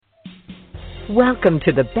Welcome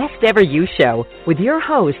to the Best Ever You Show with your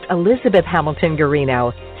host, Elizabeth Hamilton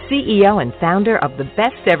Garino, CEO and founder of the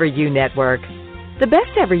Best Ever You Network. The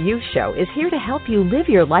Best Ever You Show is here to help you live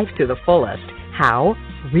your life to the fullest. How?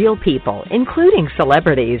 Real people, including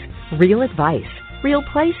celebrities, real advice, real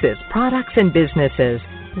places, products and businesses,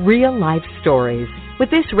 real life stories.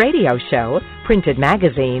 With this radio show, printed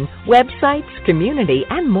magazine, websites, community,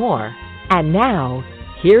 and more. And now,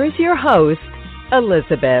 here is your host,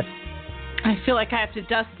 Elizabeth. I feel like I have to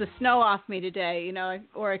dust the snow off me today,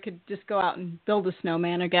 or I could just go out and build a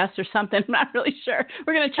snowman, I guess, or something. I'm not really sure.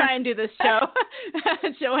 We're going to try and do this show.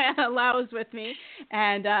 Joanna Lau is with me,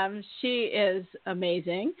 and she is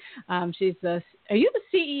amazing. Are you the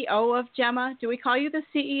CEO of JEMMA? Do we call you the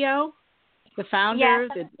CEO? The founder,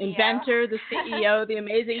 yes, the inventor, the CEO, the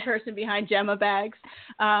amazing person behind JEMMA bags.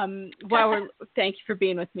 Thank you for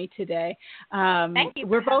being with me today. Thank you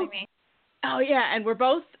for having me. Oh, yeah, and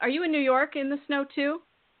are you in New York in the snow, too?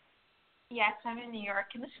 Yes, I'm in New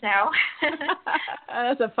York in the snow.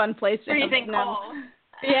 That's a fun place to have freezing snow. cold.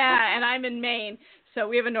 Yeah, and I'm in Maine, so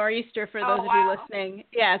we have a nor'easter for those of you listening.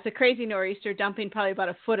 Yeah, it's a crazy nor'easter, dumping probably about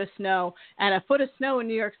a foot of snow, and a foot of snow in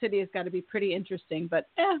New York City has got to be pretty interesting, but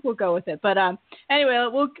we'll go with it. But anyway,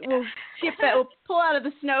 we'll skip that. We'll pull out of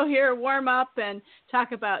the snow here, warm up, and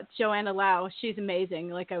talk about Joanna Lau. She's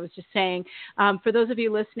amazing, like I was just saying. For those of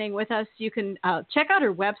you listening with us, you can check out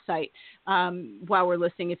her website while we're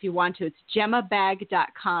listening if you want to. It's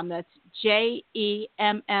jemmabag.com. That's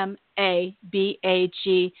JEMMABAG.com.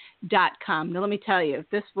 Now, let me tell you,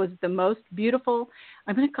 this was the most beautiful,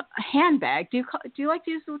 I'm going to call a handbag. Do you like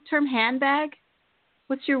to use the term handbag?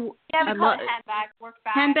 What's your... Yeah, we call it handbag, work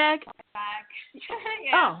bag. Handbag? Work bag.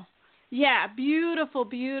 Yeah. Oh, yeah, beautiful,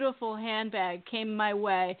 beautiful handbag came my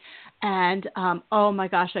way. And, oh my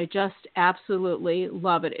gosh, I just absolutely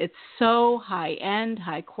love it. It's so high-end,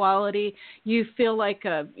 high quality. You feel like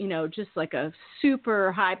just like a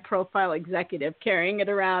super high-profile executive carrying it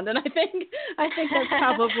around. And I think that's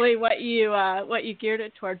probably what you geared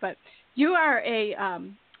it toward. But you are a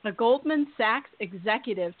Goldman Sachs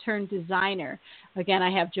executive turned designer. Again,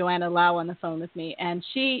 I have Joanna Lau on the phone with me, and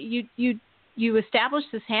you established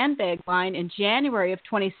this handbag line in January of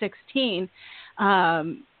 2016.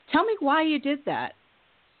 Tell me why you did that.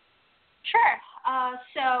 Sure.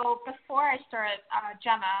 So before I started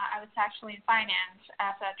JEMMA, I was actually in finance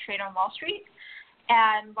as a trader on Wall Street.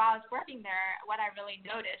 And while I was working there, what I really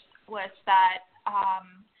noticed was that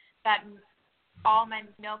all my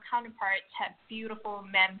male counterparts had beautiful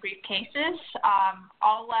men briefcases,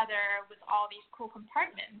 all leather with all these cool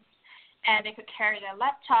compartments. And they could carry their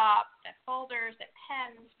laptop, their folders, their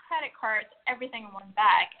pens, credit cards, everything in one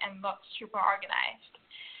bag and look super organized.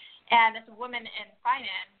 And as a woman in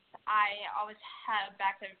finance, I always had a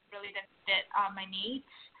bag that really didn't fit my needs.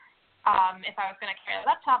 If I was going to carry a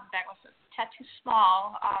laptop, the bag was a tad too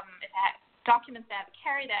small. If I had documents that I had to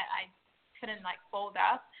carry that I couldn't fold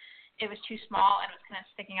up, it was too small and it was kind of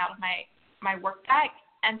sticking out of my work bag.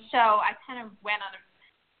 And so I kind of went on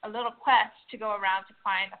a little quest to go around to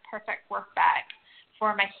find the perfect work bag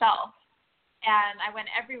for myself. And I went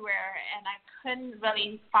everywhere, and I couldn't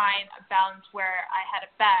really find a balance where I had a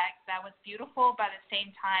bag that was beautiful, but at the same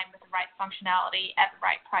time with the right functionality at the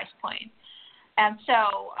right price point. And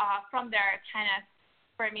so from there, it kind of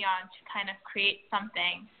spurred me on to kind of create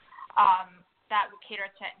something that would cater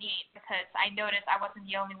to that need, because I noticed I wasn't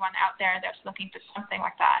the only one out there that was looking for something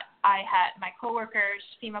like that. I had my coworkers,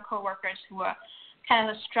 female coworkers, who were kind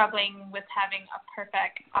of struggling with having a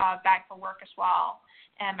perfect bag for work as well.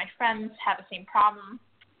 And my friends had the same problem.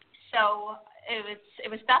 So it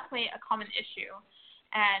was definitely a common issue.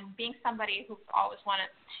 And being somebody who always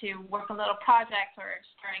wanted to work on little projects or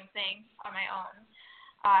starting things on my own,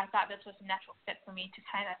 I thought this was a natural fit for me to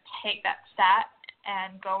kind of take that step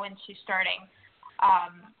and go into starting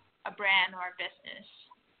a brand or a business.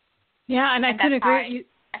 Yeah, and I could agree.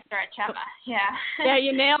 I started JEMMA, yeah. Yeah,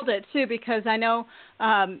 you nailed it, too, because I know,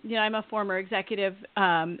 I'm a former executive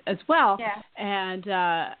as well, yeah. And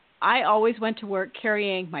I always went to work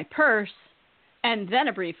carrying my purse and then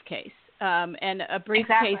a briefcase. And a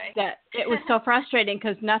briefcase that it was so frustrating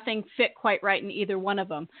because nothing fit quite right in either one of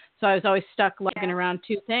them. So I was always stuck lugging around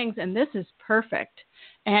two things, and this is perfect.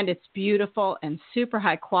 And it's beautiful and super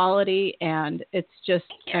high quality, and it's just,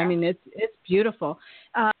 it's beautiful.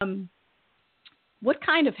 What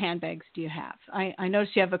kind of handbags do you have? I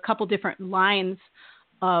noticed you have a couple different lines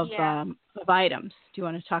of items. Do you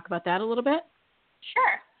want to talk about that a little bit?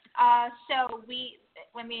 Sure. So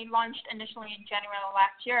when we launched initially in January of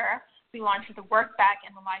last year, we launched with the work bag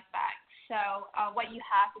and the life bag. So what you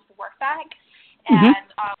have is the work bag, and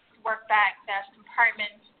the work bag, there's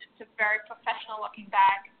compartments it's a very professional-looking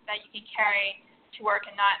bag that you can carry to work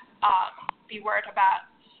and not be worried about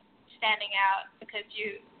standing out, because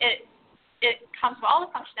it comes with all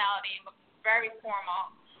the functionality, looks very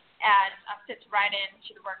formal, and fits right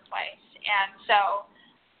into the workplace. And so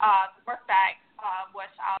the work bag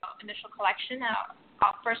was our initial collection,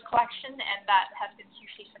 our first collection, and that has been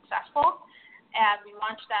hugely successful. And we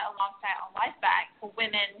launched that alongside our life bag for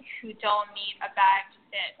women who don't need a bag to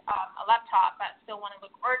fit a laptop but still want to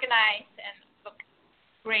look organized and look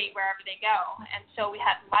great wherever they go. And so we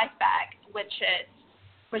had life bag, which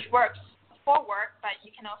works for work, but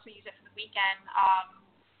you can also use it for the weekend,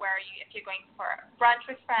 if you're going for brunch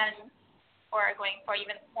with friends or going for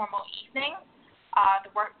even a formal evening.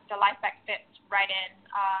 The life bag fits right in,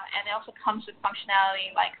 and it also comes with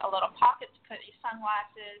functionality like a little pocket to put your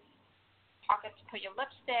sunglasses, pocket to put your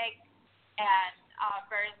lipstick, and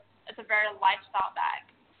it's a very lifestyle bag.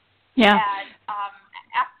 Yeah. And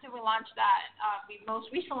after we launched that, we most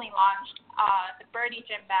recently launched the Birdie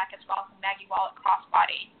gym bag as well as the Maggie Wallet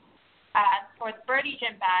crossbody. And for the Birdie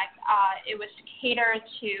gym bag, it was catered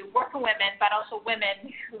to working women, but also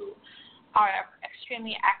women who are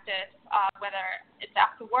extremely active, whether it's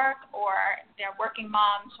after work or they're working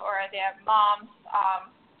moms or they're moms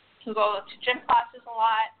who go to gym classes a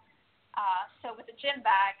lot. So with the gym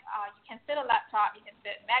bag, you can fit a laptop, you can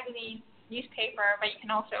fit magazines, newspaper, but you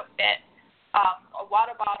can also fit a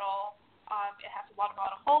water bottle. It has a water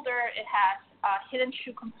bottle holder. It has a hidden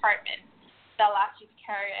shoe compartment that allows you to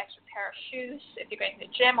carry an extra pair of shoes if you're going to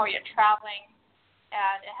the gym or you're traveling.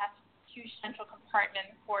 And it has a huge central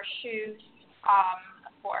compartment for shoes,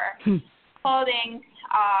 for clothing.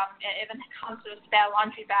 It even comes with a spare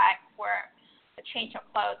laundry bag for a change of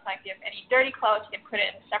clothes. Like if you have any dirty clothes, you can put it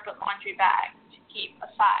in a separate laundry bag to keep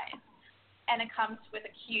aside. And it comes with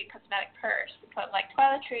a cute cosmetic purse to put like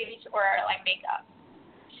toiletries or like makeup.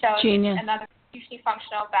 So Genius. It's another hugely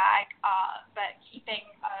functional bag, but keeping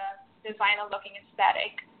a designer-looking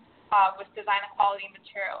aesthetic with designer quality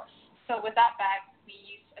materials. So with that bag, we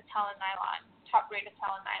use a Talon nylon, top-rated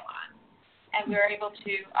Talon nylon, and we were able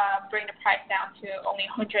to bring the price down to only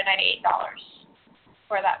 $198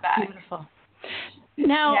 for that bag. Beautiful.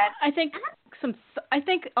 Now, Yes. I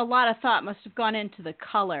think a lot of thought must have gone into the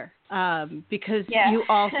color, because you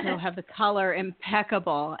also have the color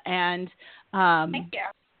impeccable, and Thank you.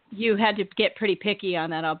 You had to get pretty picky on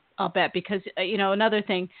that, I'll bet, because another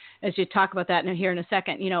thing, as you talk about that here in a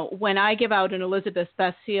second, when I give out an Elizabeth's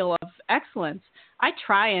Best Seal of Excellence, I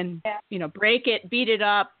try and break it, beat it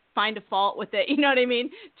up, find a fault with it, you know what I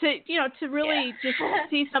mean, to really just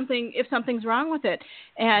see something, if something's wrong with it.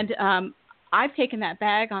 And I've taken that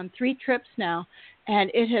bag on 3 trips now,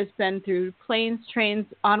 and it has been through planes, trains,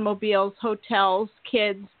 automobiles, hotels,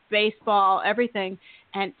 kids, baseball, everything,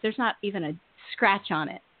 and there's not even a scratch on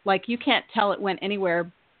it. Like, you can't tell it went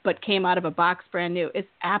anywhere but came out of a box brand new. It's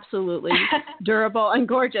absolutely durable and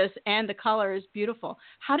gorgeous, and the color is beautiful.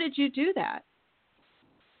 How did you do that?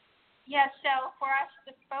 Yeah, so for us,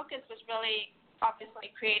 the focus was really obviously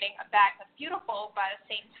creating a bag that's beautiful, but at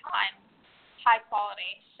the same time, high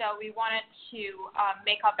quality. So we wanted to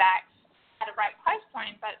make our bags at the right price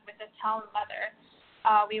point, but with the Talon leather,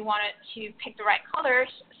 we wanted to pick the right colors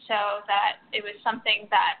so that it was something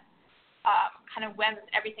that kind of went with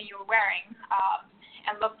everything you were wearing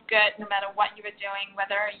and looked good no matter what you were doing,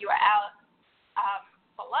 whether you were out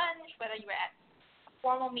for lunch, whether you were at a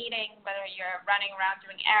formal meeting, whether you're running around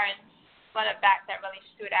doing errands. But a bag that really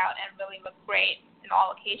stood out and really looked great in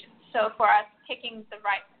all occasions. So for us, picking the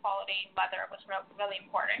right quality leather was really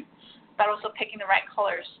important, but also picking the right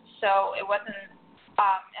colors. So it wasn't,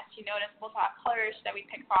 as you noticed, most of our colors that we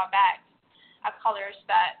picked for our bags are colors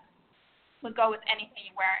that would go with anything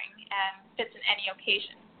you're wearing and fits in any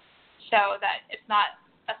occasion. So that it's not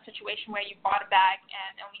a situation where you bought a bag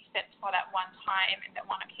and it only fits for that one time and that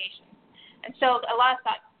one occasion. And so a lot of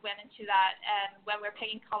thought went into that. And when we're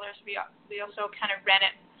picking colors, we also kind of ran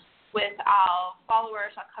it with our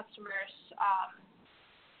followers, our customers,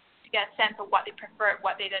 to get a sense of what they preferred,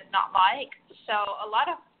 what they did not like. So a lot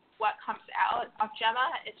of what comes out of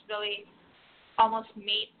JEMMA is really almost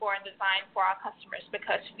made for and designed for our customers,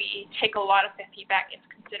 because we take a lot of their feedback into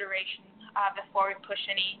consideration before we push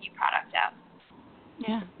any new product out.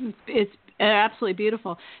 Yeah, it's absolutely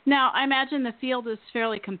beautiful. Now, I imagine the field is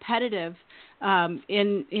fairly competitive.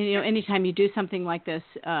 Anytime you do something like this,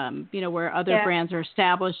 where other brands are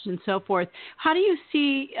established and so forth. How do you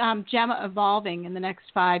see JEMMA evolving in the next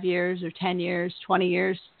 5 years or 10 years, 20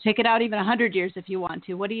 years? Take it out even 100 years if you want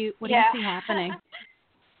to. What do you see happening?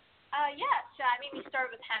 So we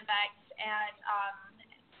started with handbags,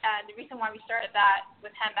 and the reason why we started that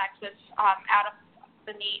with handbags was out of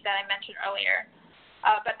the need that I mentioned earlier.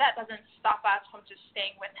 But that doesn't stop us from just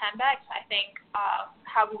staying with handbags. I think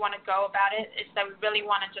how we want to go about it is that we really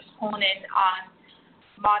want to just hone in on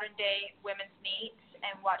modern-day women's needs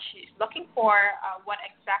and what she's looking for, what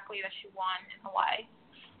exactly does she want in her life.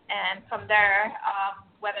 And from there,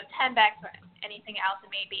 whether it's handbags or anything else it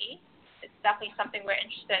may be, it's definitely something we're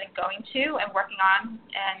interested in going to and working on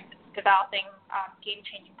and developing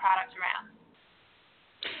game-changing products around.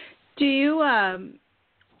 Do you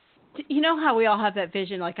you know how we all have that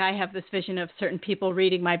vision? Like I have this vision of certain people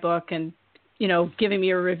reading my book and, giving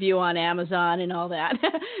me a review on Amazon and all that.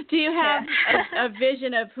 Do you have a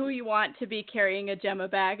vision of who you want to be carrying a Gemma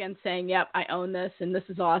bag and saying, yep, I own this and this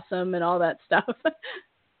is awesome and all that stuff?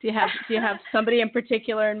 Do you have somebody in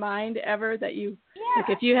particular in mind ever that you, like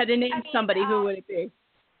if you had to name somebody, who would it be?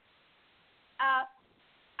 I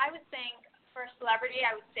would think for celebrity,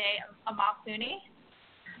 I would say Amal Clooney.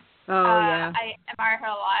 Oh, yeah. I admire her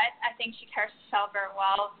a lot. I think she carries herself very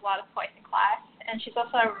well, with a lot of poise and class, and she's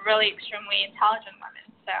also a really extremely intelligent woman.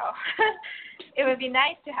 So it would be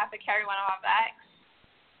nice to have her carry one of our bags.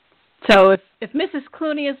 So if Mrs.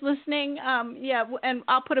 Clooney is listening, and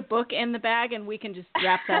I'll put a book in the bag and we can just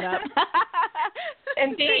wrap that up.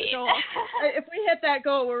 Indeed. If we hit that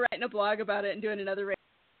goal, we're writing a blog about it and doing another race.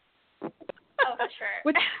 Oh, for sure.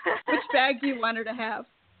 Which bag do you want her to have?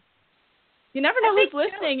 You never know who's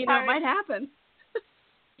listening. It might happen.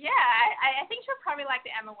 Yeah, I think she'll probably like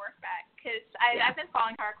the Emma work bag because I've been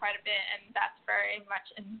following her quite a bit, and that's very much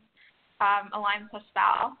in aligned with her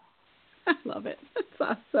style. I love it. It's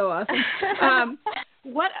so awesome.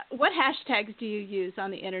 What hashtags do you use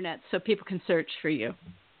on the internet so people can search for you?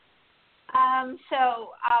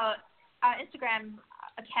 So our Instagram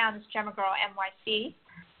account is JEMMAGirlNYC,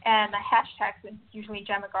 and the hashtags is usually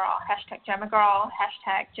JEMMAGirl, #JEMMAGirl,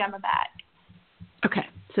 #JEMMABag. Okay,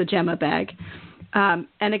 so Gemma bag.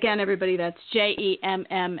 And again, everybody, that's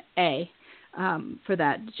JEMMA for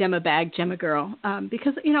that, Gemma bag, Gemma girl.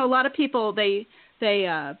 Because, a lot of people, they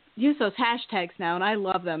use those hashtags now, and I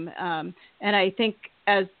love them. And I think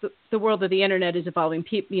as the world of the internet is evolving,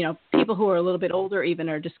 people who are a little bit older even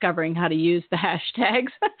are discovering how to use the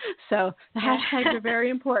hashtags. So the hashtags are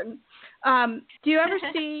very important. Do you ever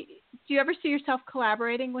see yourself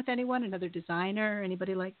collaborating with anyone, another designer,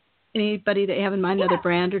 anybody that you have in mind, another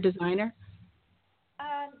brand or designer?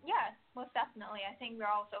 Yeah, most definitely. I think we're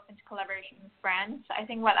always open to collaboration with brands. I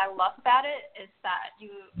think what I love about it is that you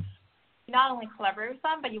not only collaborate with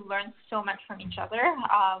them, but you learn so much from each other.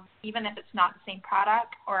 Even if it's not the same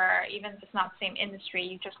product or even if it's not the same industry,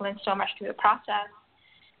 you just learn so much through the process.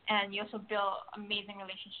 And you also build amazing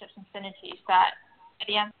relationships and synergies that at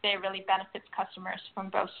the end of the day really benefits customers from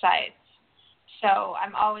both sides. So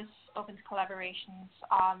I'm always open to collaborations.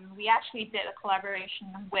 We actually did a collaboration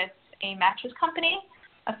with a mattress company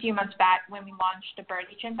a few months back when we launched the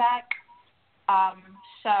Birdie Gym bag.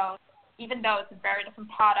 So even though it's a very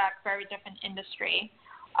different product, very different industry,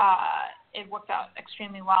 it worked out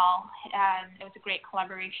extremely well, and it was a great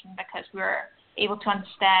collaboration because we were able to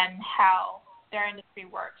understand how their industry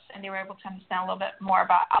works, and they were able to understand a little bit more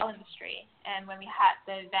about our industry. And when we had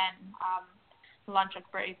the event, launch of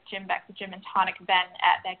Birdie Gym bag, the Gym and Tonic event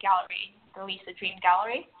at that gallery, the Lisa Dream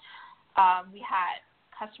Gallery, we had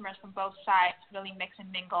customers from both sides really mix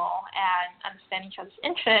and mingle and understand each other's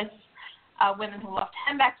interests. Women who loved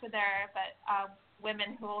handbags were there, but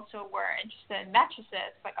women who also were interested in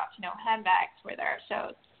mattresses but got to know handbags were there.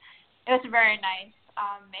 So it was a very nice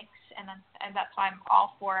mix, and that's why I'm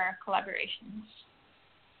all for collaborations.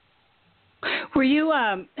 Were you?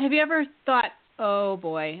 Have you ever thought, oh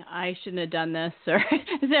boy, I shouldn't have done this? Or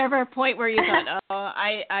is there ever a point where you thought, oh,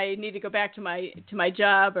 I need to go back to my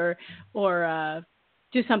job or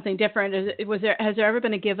do something different? Has there ever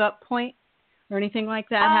been a give up point or anything like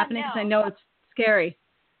that happening? Because I know it's scary.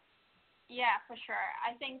 Yeah, for sure.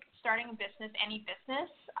 I think starting a business, any business,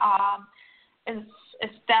 is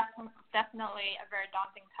definitely a very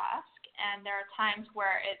daunting task, and there are times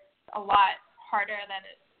where it's a lot harder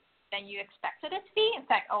than you expected it to be. In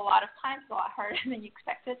fact, a lot of times a lot harder than you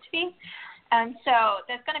expected it to be. And so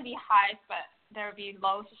there's going to be highs, but there will be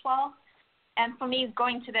lows as well. And for me,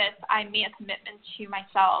 going to this, I made a commitment to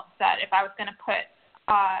myself that if I was going to put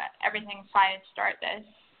everything aside and start this,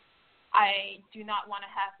 I do not want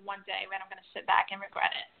to have one day when I'm going to sit back and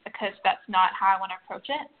regret it, because that's not how I want to approach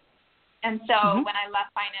it. And so when I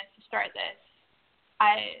left finance to start this,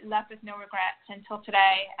 I left with no regrets until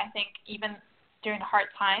today. I think even during the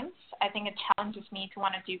hard times, I think it challenges me to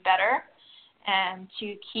want to do better and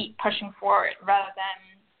to keep pushing forward rather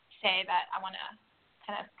than say that I want to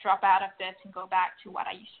kind of drop out of this and go back to what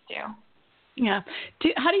I used to do. Yeah.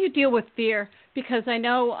 How do you deal with fear? Because I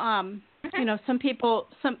know, some people,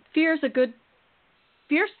 fear is a good.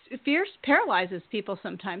 Fear paralyzes people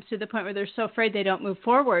sometimes to the point where they're so afraid they don't move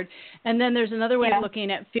forward. And then there's another way of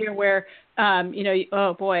looking at fear where,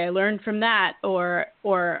 oh boy, I learned from that, or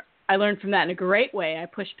I learned from that in a great way. I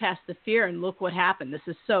pushed past the fear and look what happened. This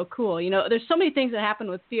is so cool. There's so many things that happen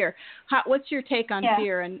with fear. What's your take on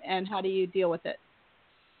fear, and how do you deal with it?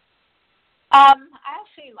 I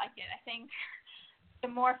actually like it. I think the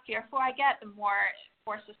more fearful I get, the more it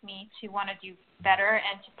forces me to want to do better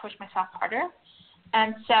and to push myself harder.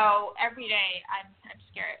 And so every day I'm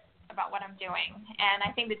scared about what I'm doing. And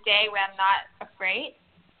I think the day when I'm not afraid,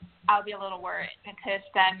 I'll be a little worried, because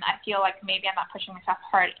then I feel like maybe I'm not pushing myself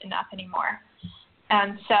hard enough anymore.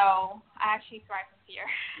 And so I actually thrive from fear.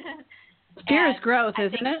 Fear is growth,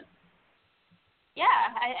 isn't it?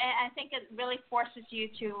 Yeah, I think it really forces you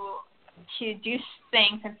to do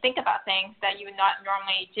things and think about things that you would not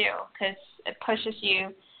normally do, because it pushes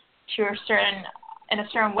you in a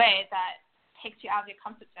certain way that takes you out of your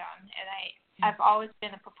comfort zone. And I've always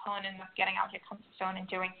been a proponent of getting out of your comfort zone and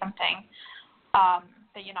doing something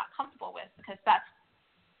that you're not comfortable with, because that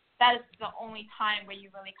is the only time where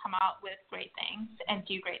you really come out with great things and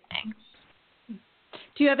do great things.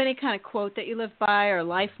 Do you have any kind of quote that you live by, or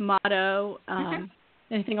life motto,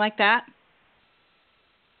 anything like that?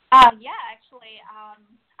 Yeah, actually,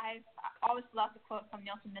 I've always loved the quote from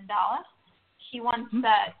Nelson Mandela. He once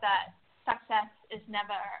said that success is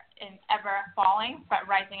never ever falling, but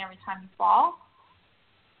rising every time you fall.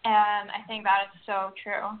 And I think that is so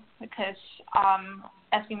true, because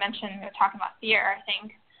as we mentioned, we were talking about fear. I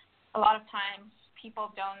think a lot of times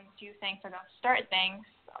people don't do things or don't start things,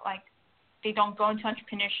 like they don't go into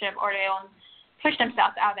entrepreneurship, or they don't push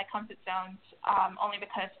themselves out of their comfort zones only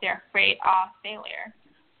because they're afraid of failure.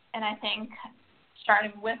 And I think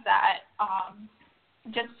starting with that,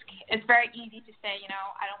 it's very easy to say,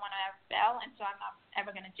 I don't want to ever fail, and so I'm not ever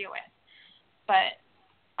going to do it. But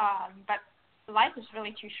life is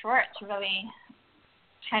really too short to really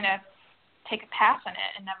kind of take a pass on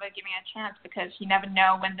it and never giving it a chance, because you never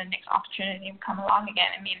know when the next opportunity will come along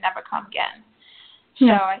again. It may never come again.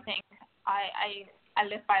 Yeah. So I think I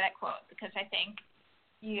live by that quote, because I think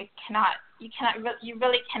you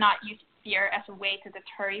really cannot use fear as a way to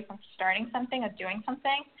deter you from starting something or doing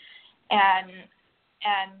something, and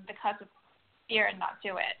because of fear and not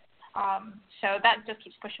do it. So that just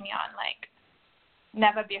keeps pushing me on, like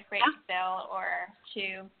never be afraid to fail or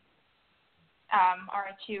to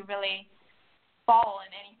really fall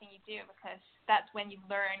in anything you do, because that's when you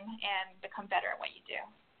learn and become better at what you do.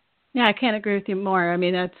 Yeah, I can't agree with you more. I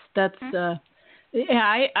mean, that's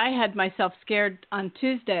I had myself scared on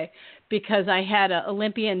Tuesday because I had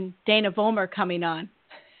Olympian Dana Vollmer coming on.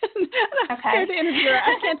 I'm scared to interview her.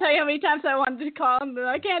 I can't tell you how many times I wanted to call him, but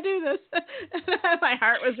I can't do this. My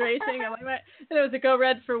heart was racing. And it was a Go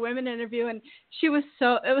Red for Women interview, and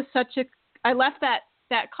I left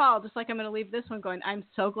that call just like I'm going to leave this one going, I'm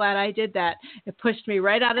so glad I did that. It pushed me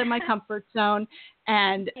right out of my comfort zone.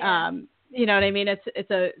 And, you know what I mean?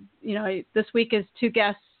 This week is 2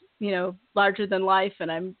 guests, larger than life.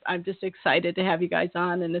 And I'm just excited to have you guys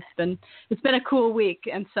on. And it's been a cool week.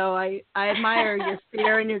 And so I admire your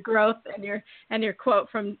fear and your growth and your quote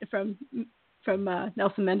from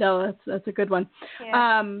Nelson Mandela. That's a good one.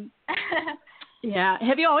 Yeah. Yeah.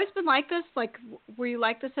 Have you always been like this? Like, were you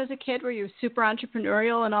like this as a kid? Were you super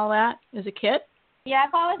entrepreneurial and all that as a kid? Yeah,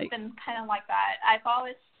 I've always been kind of like that. I've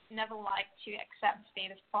always never liked to accept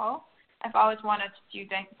status quo. I've always wanted to do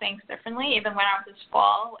things differently. Even when I was in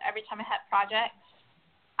school, every time I had projects,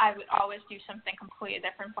 I would always do something completely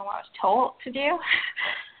different from what I was told to do.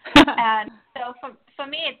 And so for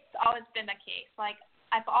me, it's always been the case. Like,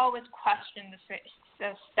 I've always questioned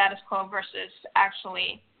the status quo versus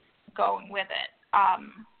actually going with it.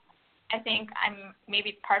 I think I'm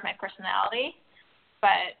maybe part of my personality,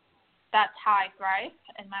 but that's how I thrive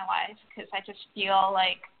in my life, because I just feel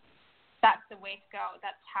like that's the way to go.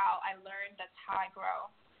 That's how I learn. That's how I grow.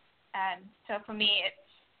 And so for me, it's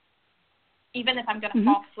even if I'm going to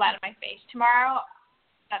fall flat on my face tomorrow,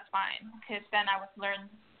 that's fine, because then I would learn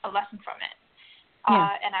a lesson from it.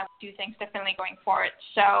 And I would do things differently going forward.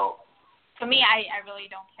 So for me, I really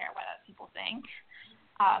don't care what other people think.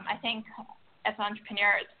 I think as an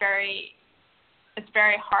entrepreneur, it's very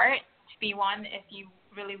hard to be one if you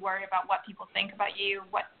really worry about what people think about you,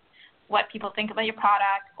 what people think about your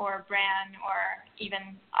product or brand or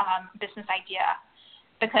even business idea.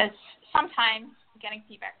 Because sometimes getting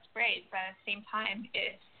feedback is great, but at the same time,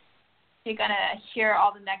 if you're going to hear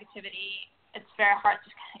all the negativity, it's very hard to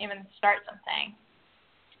even start something.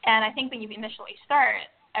 And I think when you initially start,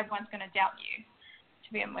 everyone's going to doubt you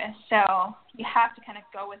to begin with. So you have to kind of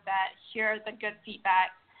go with that, hear the good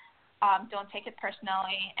feedback, don't take it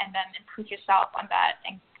personally, and then improve yourself on that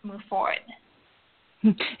and move forward.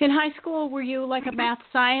 In high school, were you like a math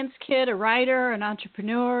science kid, a writer, an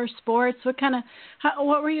entrepreneur, sports?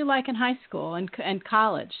 What were you like in high school and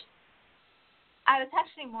college? I was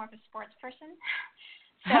actually more of a sports person.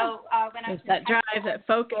 So when I was that drive, that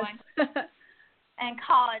focus. In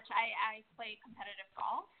college, I played competitive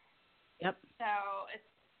golf. Yep.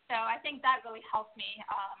 So I think that really helped me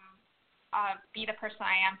be the person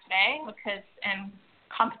I am today, because in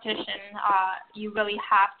competition, you really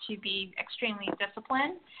have to be extremely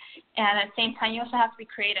disciplined, and at the same time, you also have to be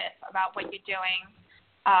creative about what you're doing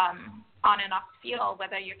on and off the field,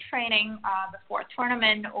 whether you're training before a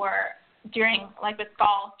tournament or during, like with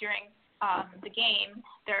golf, during the game.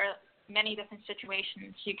 There are many different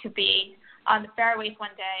situations. You could be on the fairways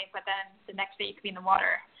one day, but then the next day you could be in the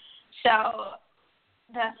water. So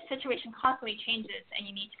the situation constantly changes, and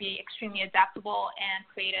you need to be extremely adaptable and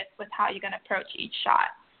creative with how you're going to approach each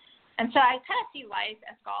shot. And so I kind of see life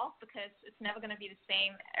as golf, because it's never going to be the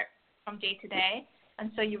same from day to day.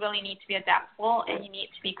 And so you really need to be adaptable, and you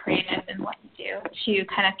need to be creative in what you do to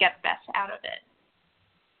kind of get the best out of it.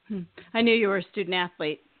 I knew you were a student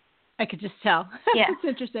athlete. I could just tell. Yeah. It's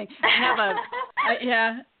interesting.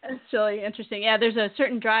 It's really interesting. Yeah, there's a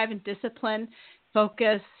certain drive and discipline,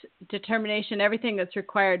 focus, determination, everything that's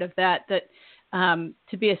required of that to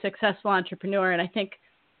be a successful entrepreneur. And I think,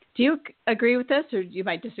 do you agree with this, or you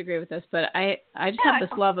might disagree with this, but I just have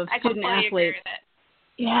this love of student athletes. Agree with it.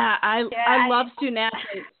 Yeah, I love student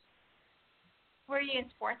athletes. Were you in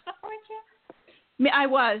sports before too? I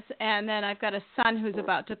was, and then I've got a son who's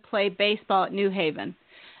about to play baseball at New Haven,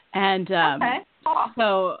 and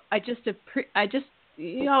so I just I've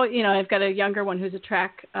got a younger one who's in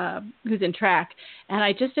track, and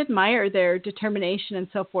I just admire their determination and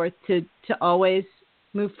so forth to always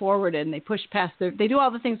move forward, and they push past they do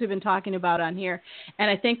all the things we've been talking about on here,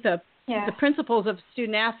 and I think the principles of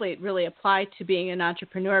student athlete really apply to being an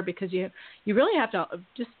entrepreneur, because you really have to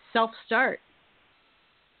just self-start.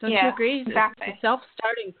 Don't you agree? Exactly. The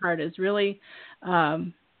self-starting part is really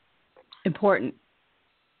important.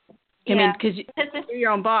 I mean, because you're your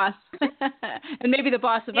own boss, and maybe the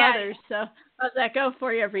boss of others. So how's that go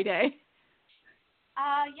for you every day?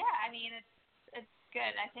 I mean, it's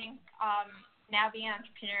good. I think now being an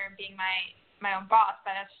entrepreneur and being my own boss,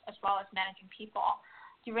 but as well as managing people,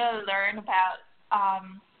 you really learn about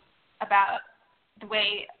the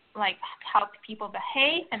way, like, how people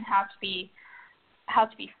behave and how to be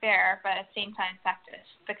fair, but at the same time effective.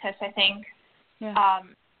 Because I think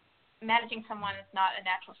managing someone is not a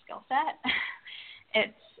natural skill set.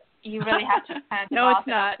 You really have to kind of develop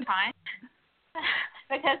it over time.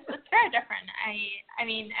 Because it's very different. I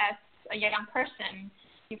mean, as a young person,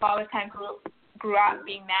 you've always kind of grew up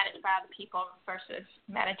being managed by other people versus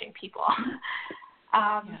managing people.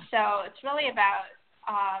 So it's really about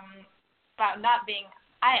not being.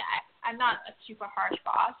 I'm not a super harsh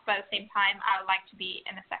boss, but at the same time, I would like to be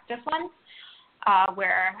an effective one,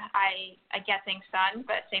 where I get things done,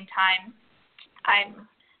 but at the same time, I'm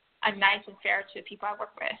nice and fair to the people I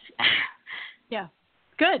work with. Yeah,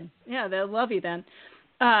 good. Yeah, they'll love you then.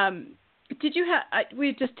 Did you have?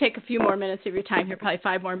 We just take a few more minutes of your time here, probably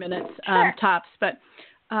 5 more minutes tops. But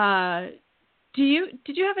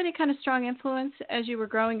did you have any kind of strong influence as you were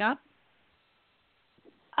growing up?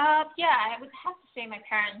 I would have to say my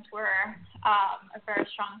parents were a very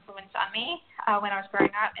strong influence on me when I was growing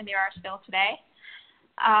up, and they are still today.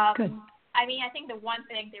 Good. I mean, I think the one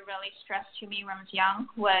thing they really stressed to me when I was young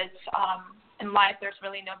was in life there's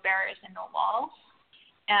really no barriers and no walls.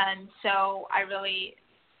 And so I really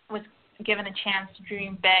was given a chance to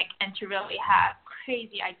dream big and to really have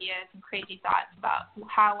crazy ideas and crazy thoughts about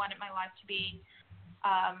how I wanted my life to be,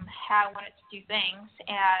 how I wanted to do things.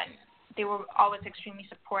 And they were always extremely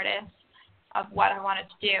supportive of what I wanted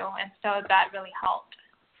to do, and so that really helped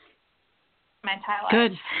my entire life.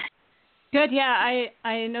 Good. Yeah,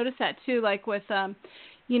 I noticed that too. Like with, when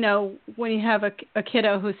you have a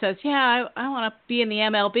kiddo who says, "Yeah, I want to be in the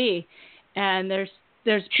MLB," and there's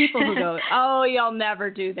people who go, "Oh, you'll never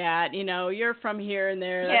do that. You're from here and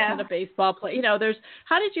there. That's not a baseball play." How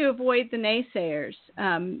did you avoid the naysayers?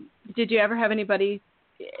 Did you ever have anybody?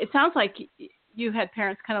 It sounds like you had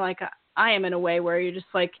parents kind of like I am in a way, where you're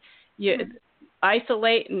just like you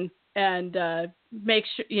isolate and make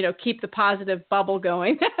sure keep the positive bubble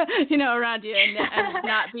going around you and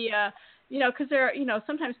not be because there are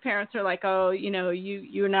sometimes parents are like, oh, you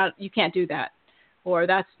can't do that, or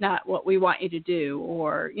that's not what we want you to do,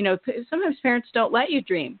 or sometimes parents don't let you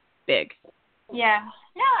dream big. Yeah,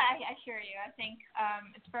 No, I hear you. I think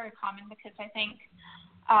it's very common because I think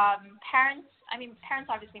parents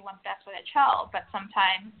obviously want best for their child, but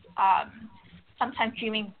sometimes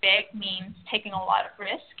dreaming big means taking a lot of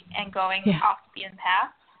risk and going off the beaten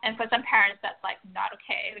path. And for some parents, that's like not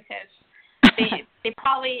okay because they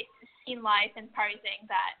probably seen life and probably think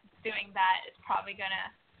that doing that is probably going to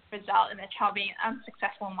result in their child being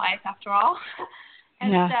unsuccessful in life after all.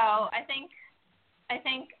 And so I think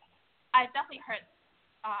I've definitely heard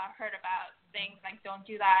about things like don't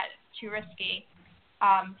do that, it's too risky,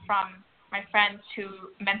 from my friends who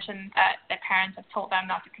mentioned that their parents have told them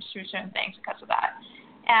not to pursue certain things because of that.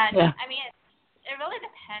 And I mean, it really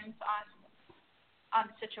depends on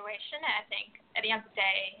the situation. And I think at the end of the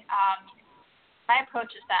day, my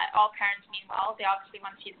approach is that all parents mean well. They obviously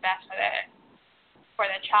want to see the best for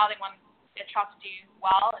their child. They want their child to do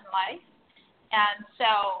well in life. And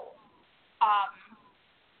so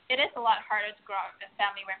it is a lot harder to grow up in a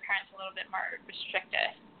family where parents are a little bit more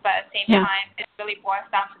restricted. But at the same time, it really boils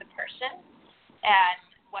down to the person and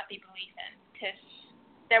what they believe in. Because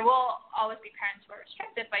there will always be parents who are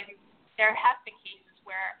restricted, but there have been cases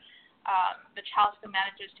where the child still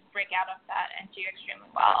manages to break out of that and do extremely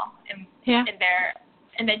well in their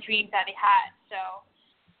dreams that they had. So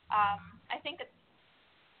I think it's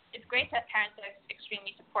great to have parents that are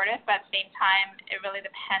extremely supportive, but at the same time, it really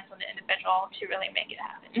depends on the individual to really make it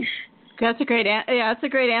happen. That's a great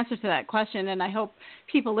answer to that question, and I hope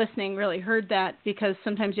people listening really heard that, because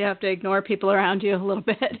sometimes you have to ignore people around you a little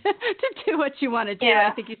bit to do what you want to do.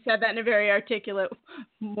 I think you said that in a very articulate,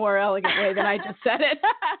 more elegant way than I just said it.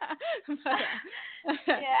 I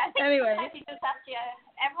think anyway, you just have to.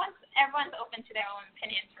 Everyone's open to their own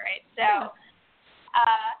opinions, right? So,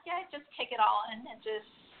 just take it all in and just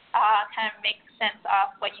kind of make sense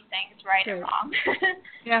of what you think is right and wrong.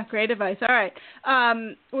 Yeah, great advice. All right.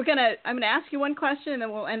 I'm gonna ask you one question and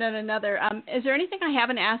then we'll end on another. Is there anything I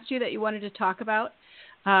haven't asked you that you wanted to talk about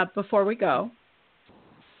before we go?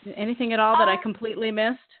 Anything at all that I completely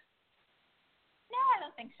missed? No, I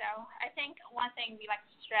don't think so. I think one thing we like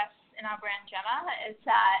to stress in our brand JEMMA is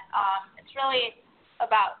that it's really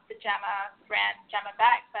about the JEMMA brand, JEMMA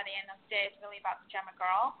bag. By the end of the day, it's really about the JEMMA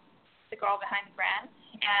girl, the girl behind the brand.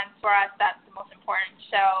 And for us, that's the most important.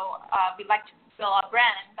 So we like to build our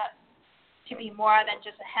brand, but to be more than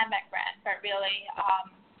just a handbag brand, but really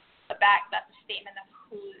a bag that's a statement of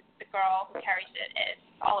who the girl who carries it is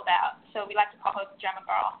all about. So we like to call her the JEMMA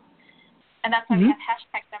girl. And that's why we have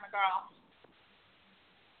hashtag JEMMA girl.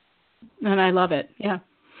 And I love it, yeah.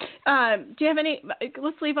 Do you have any,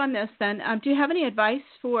 let's leave on this then. Do you have any advice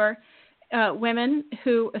for women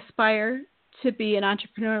who aspire to be an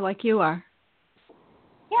entrepreneur like you are?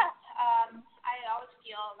 Yes. I always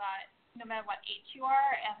feel that no matter what age you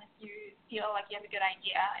are, and if you feel like you have a good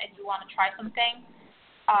idea and you want to try something,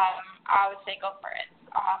 I would say go for it.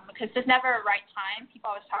 Because there's never a right time.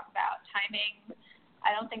 People always talk about timing.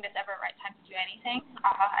 I don't think there's ever a right time to do anything.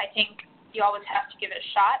 I think you always have to give it a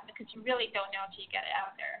shot because you really don't know until you get it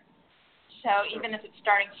out there. So even if it's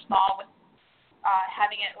starting small with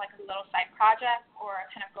having it like a little side project or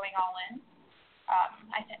kind of going all in,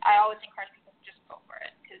 I always encourage people to just go for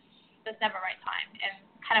it because there's never a right time, and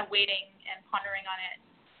kind of waiting and pondering on it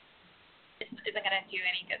isn't going to do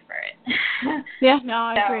any good for it. Yeah, no,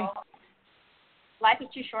 I agree. Life is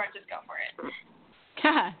too short, just go for it.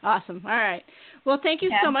 Awesome. All right. Well, thank you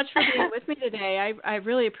so much for being with me today. I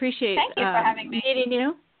really appreciate Thank you for having me. Meeting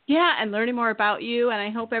you. Yeah, and learning more about you. And I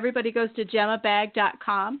hope everybody goes to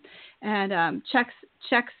jemmabag.com and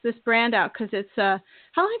checks this brand out because it's how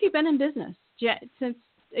long have you been in business? Since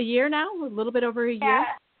a year now, a little bit over a year.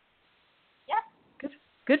 Yeah.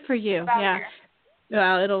 Good for you. About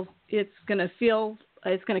Well, it's gonna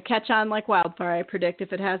catch on like wildfire, I predict,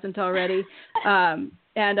 if it hasn't already.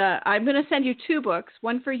 And I'm going to send you 2 books,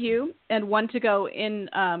 one for you and one to go in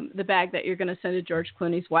the bag that you're going to send to George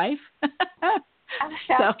Clooney's wife.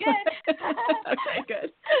 Sounds good. Okay,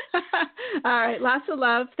 good. All right, lots of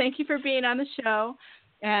love. Thank you for being on the show,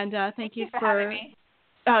 and thank you for having me.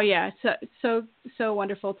 Oh yeah, it's so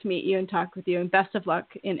wonderful to meet you and talk with you, and best of luck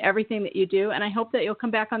in everything that you do. And I hope that you'll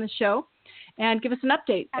come back on the show and give us an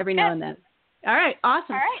update every now and then. All right,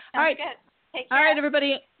 awesome. All right, good. Take care. All right,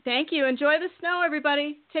 everybody. Thank you. Enjoy the snow,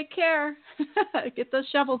 everybody. Take care. Get those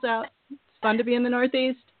shovels out. It's fun to be in the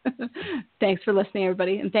Northeast. Thanks for listening,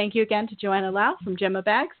 everybody. And thank you again to Joanna Lau from JEMMA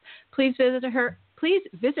Bags. Please visit her.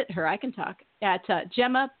 I can talk at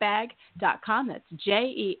jemmabag.com. That's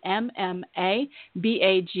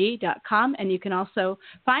JEMMABAG.com. And you can also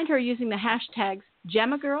find her using the hashtags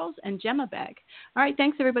JEMMA Girls and JEMMA Bag. All right.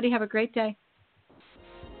 Thanks, everybody. Have a great day.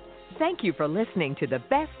 thank you for listening to the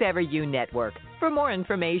Best Ever You Network. For more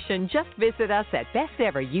information, just visit us at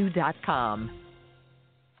besteveryou.com.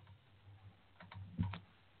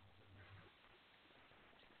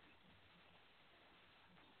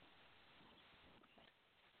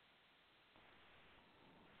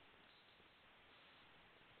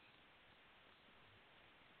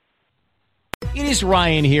 It is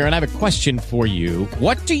Ryan here, and I have a question for you.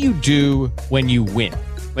 What do you do when you win?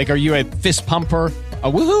 Like, are you a fist pumper,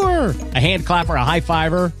 a woohooer, a hand clapper, a high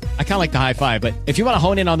fiver? I kind of like the high five, but if you want to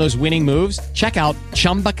hone in on those winning moves, check out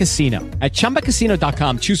Chumba Casino. At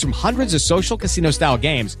ChumbaCasino.com, choose from hundreds of social casino-style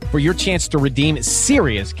games for your chance to redeem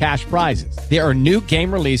serious cash prizes. There are new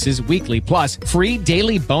game releases weekly, plus free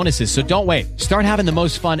daily bonuses, so don't wait. Start having the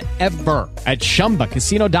most fun ever at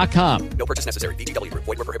ChumbaCasino.com. No purchase necessary. VGW Group.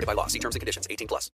 Void where prohibited by law. See terms and conditions. 18+.